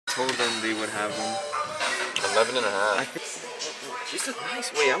Told them they would have them. 11 and a half. These look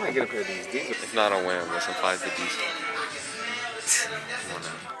nice. Wait, I might get a pair of these. If not, I'll wear them. There's some 550s.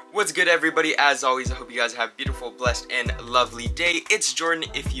 What's good, everybody? As always, I hope you guys have a beautiful, blessed, and lovely day. It's Jordan.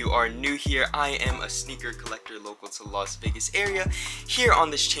 If you are new here, I am a sneaker collector local to Las Vegas area. Here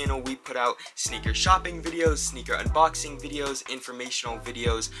on this channel, we put out sneaker shopping videos, sneaker unboxing videos, informational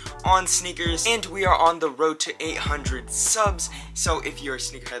videos on sneakers, and we are on the road to 800 subs. So if you're a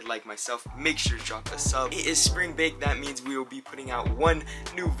sneakerhead like myself, make sure to drop a sub. It is spring break. That means we will be putting out one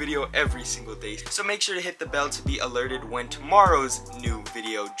new video every single day. So make sure to hit the bell to be alerted when tomorrow's new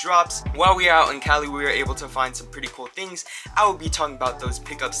video drops. While we are out in Cali, we were able to find some pretty cool things. I will be talking about those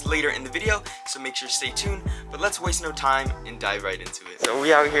pickups later in the video, so make sure to stay tuned. But let's waste no time and dive right into it. So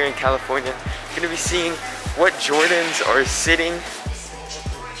we out here in California, gonna be seeing what Jordans are sitting.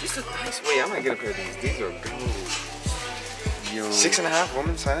 These look nice. Wait, I might get a pair of these. These are good. Yo. 6.5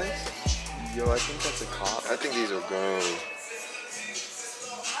 woman size? Yo, I think that's a cop. I think these are good.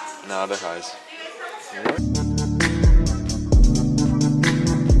 Nah, they're highs. What?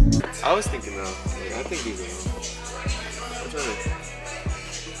 I was thinking though, like, I think these are what are they?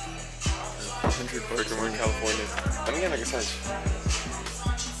 100 bucks. We're in California. I'm getting like a size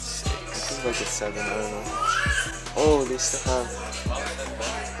 6. I think like a 7, I don't know. Oh, they still have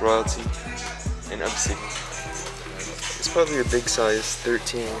Royalty and Obsidian. It's probably a big size,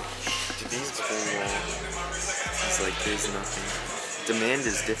 13. Dude, these It's like there's nothing. Demand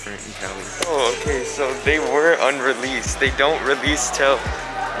is different in Cali. Oh, okay, so they were unreleased. They don't release till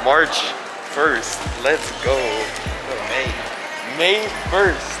March 1st. Let's go. May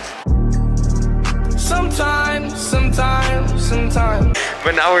 1st. Sometimes.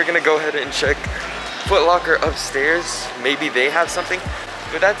 But now we're gonna go ahead and check Foot Locker upstairs. Maybe they have something.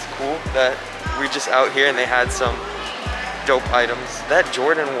 But that's cool that we're just out here and they had some dope items. That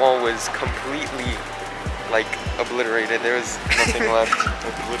Jordan wall was completely like obliterated. There was nothing left.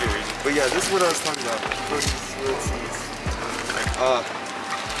 Obliterated. But yeah, this is what I was talking about.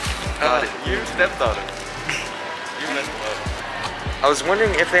 Got it. You stepped on it. You messed up. I was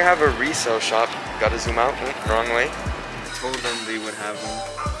wondering if they have a resale shop. Gotta zoom out. Wrong way. Told them they would have them.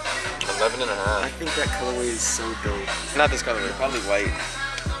 11 and a half. I think that colorway is so dope. Not this colorway, probably white.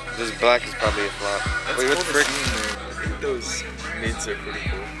 This black is probably a flop. Wait, what the frick? I think those mids are pretty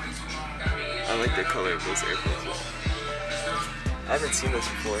cool. I like the color of those Air Forces. I haven't seen this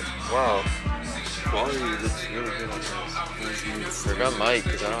before. Wow. Quality looks really good on those mids. I got Mike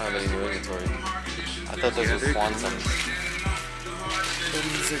because I don't have any new inventory. I thought those were Quantums.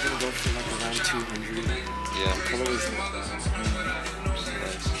 These are gonna go for like around 200. Yeah. The color is not bad.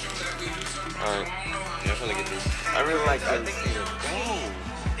 Nice. Alright. Yeah, I'll probably get these. I really like those. I think these are gold.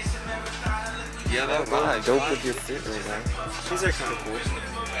 Yeah, That they're dope with your fit right now. These are kind of cool.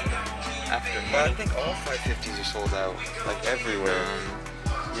 After. But I think all 550s are sold out. Like everywhere.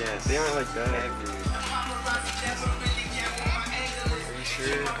 Yes. They aren't like that. Everywhere. Are you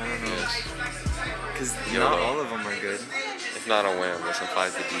sure? I don't know. Because Yo, not no. all of them are good. If not, I'll wear them. There's some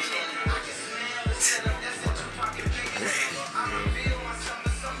 550s.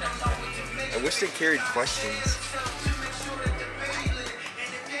 I wish they carried questions.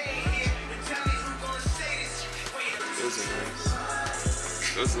 Those are nice.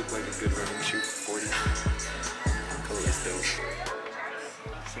 Those look like a good running shoe for 40. Color is dope.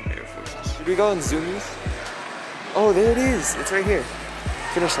 Some Air Forces. Should we go on Zoomies? Oh, there it is. It's right here.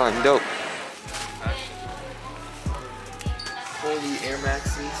 Finish line. Dope. Holy Air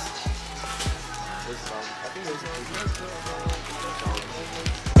Maxes.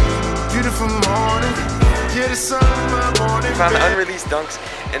 Beautiful morning, yeah, the sun in my morning. We found the unreleased dunks,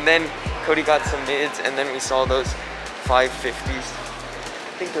 and then Cody got some mids, and then we saw those 550s.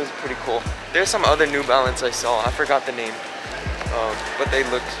 I think those are pretty cool. There's some other New Balance I saw. I forgot the name, but they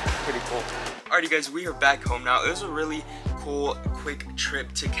looked pretty cool. Alrighty guys, we are back home now. It was a really cool, quick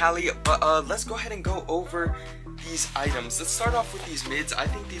trip to Cali, but let's go ahead and go over these items. Let's start off with these mids. I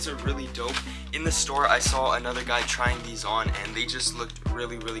think these are really dope. In the store, I saw another guy trying these on, and they just looked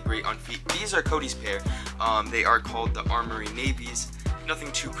really, really great on feet. These are Cody's pair. They are called the Armory Navies.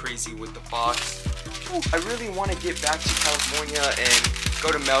 Nothing too crazy with the box. Ooh, I really want to get back to California and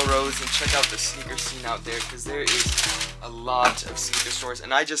go to Melrose and check out the sneaker scene out there, because there is a lot of sneaker stores,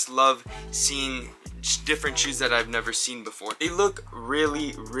 and I just love seeing different shoes that I've never seen before. They look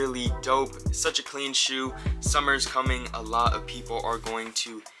really, really dope. Such a clean shoe. Summer's coming. A lot of people are going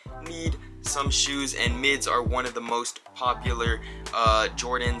to need some shoes, and mids are one of the most popular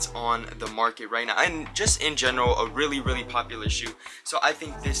Jordans on the market right now, and just in general a really, really popular shoe. So I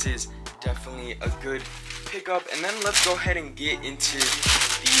think this is definitely a good pickup. And then let's go ahead and get into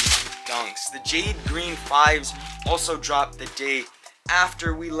these dunks. The jade green 5s also dropped the day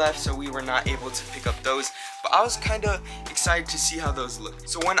after we left, so we were not able to pick up those, but I was kind of excited to see how those look.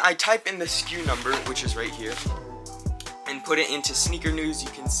 So when I type in the SKU number, which is right here, and put it into sneaker news, you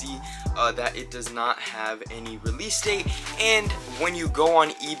can see that it does not have any release date. And when you go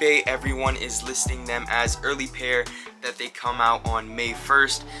on eBay, everyone is listing them as early pair, that they come out on May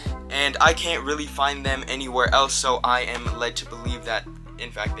 1st, and I can't really find them anywhere else, so I am led to believe that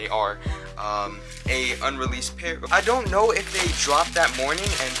in fact they are a unreleased pair. I don't know if they dropped that morning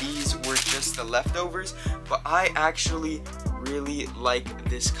and these were just the leftovers, but I actually really like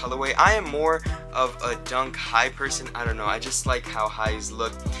this colorway. I am more of a dunk high person. I don't know, I just like how highs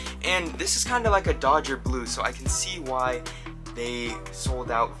look, and this is kind of like a Dodger blue, so I can see why they sold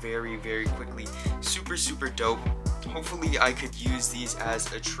out very quickly. Super dope. Hopefully I could use these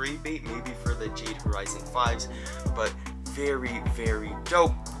as a trade bait, maybe for the Jade Horizon 5s, but very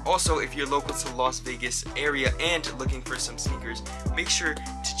dope. Also, if you're local to Las Vegas area and looking for some sneakers, make sure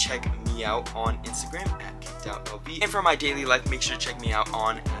to check me out on Instagram at KickedOutLV, and for my daily life, make sure to check me out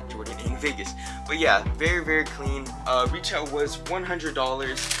on Jordan in Vegas. But yeah, very clean. Retail was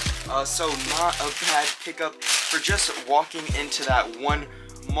 $100, so not a bad pickup for just walking into that one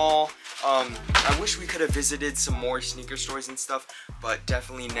mall. I wish we could have visited some more sneaker stores and stuff, but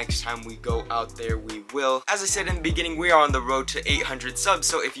definitely next time we go out there we will. As I said in the beginning, we are on the road to 800 subs,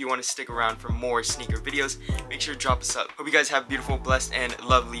 so if you want to stick around for more sneaker videos, make sure to drop a sub. Hope you guys have a beautiful, blessed, and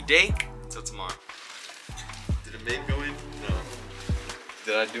lovely day. Until tomorrow. Did a maid go in? No.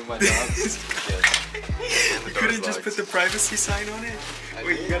 Did I do my job? Yes. You couldn't just put the privacy sign on it?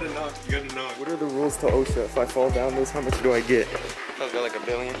 Wait, you gotta knock, What are the rules to OSHA? If I fall down this, how much do I get? I'll go like $1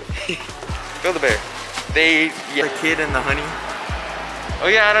 billion. Build a bear. The kid and the honey. Oh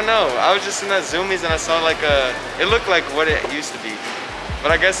yeah, I don't know. I was just in that Zoomies and I saw like it looked like what it used to be. But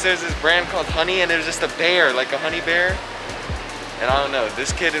I guess there's this brand called Honey and it was just a bear, like a honey bear. And I don't know,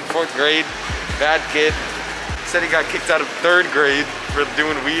 this kid in 4th grade, bad kid, said he got kicked out of 3rd grade for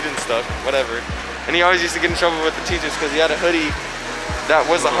doing weed and stuff, whatever. And he always used to get in trouble with the teachers because he had a hoodie that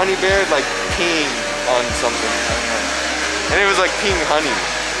was a honey bear, like peeing on something. And it was like peeing honey.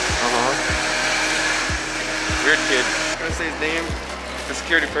 Weird kid. I'm gonna say his name for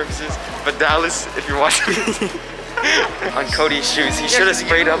security purposes, but Dallas, if you're watching on Cody's shoes, he should have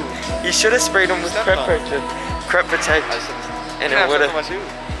sprayed them. He should have sprayed them with Crep Protect, and it would have.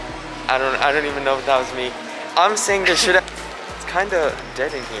 I don't even know if that was me. I'm saying there should have. It's kind of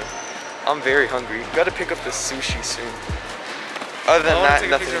dead in here. I'm very hungry. Gotta pick up the sushi soon. Other than that,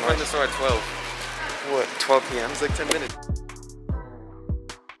 nothing much. From the store at 12. What? 12 p.m. It's like 10 minutes.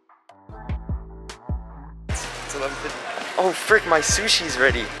 It's 11:50. Oh frick! My sushi's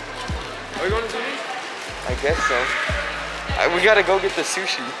ready. Are you going to Zoomies? I guess so. We gotta go get the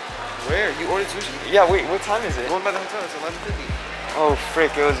sushi. Where? You ordered sushi? Yeah. Wait. What time is it? Going by the hotel. It's 11:50. Oh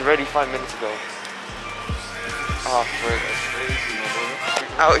frick! It was ready 5 minutes ago. Oh frick! That's crazy, my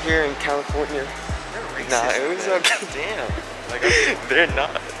brother. Out here in California. Nah, it was okay. Damn. Like, they're not.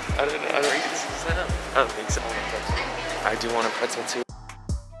 I don't think so. I I do want a pretzel too.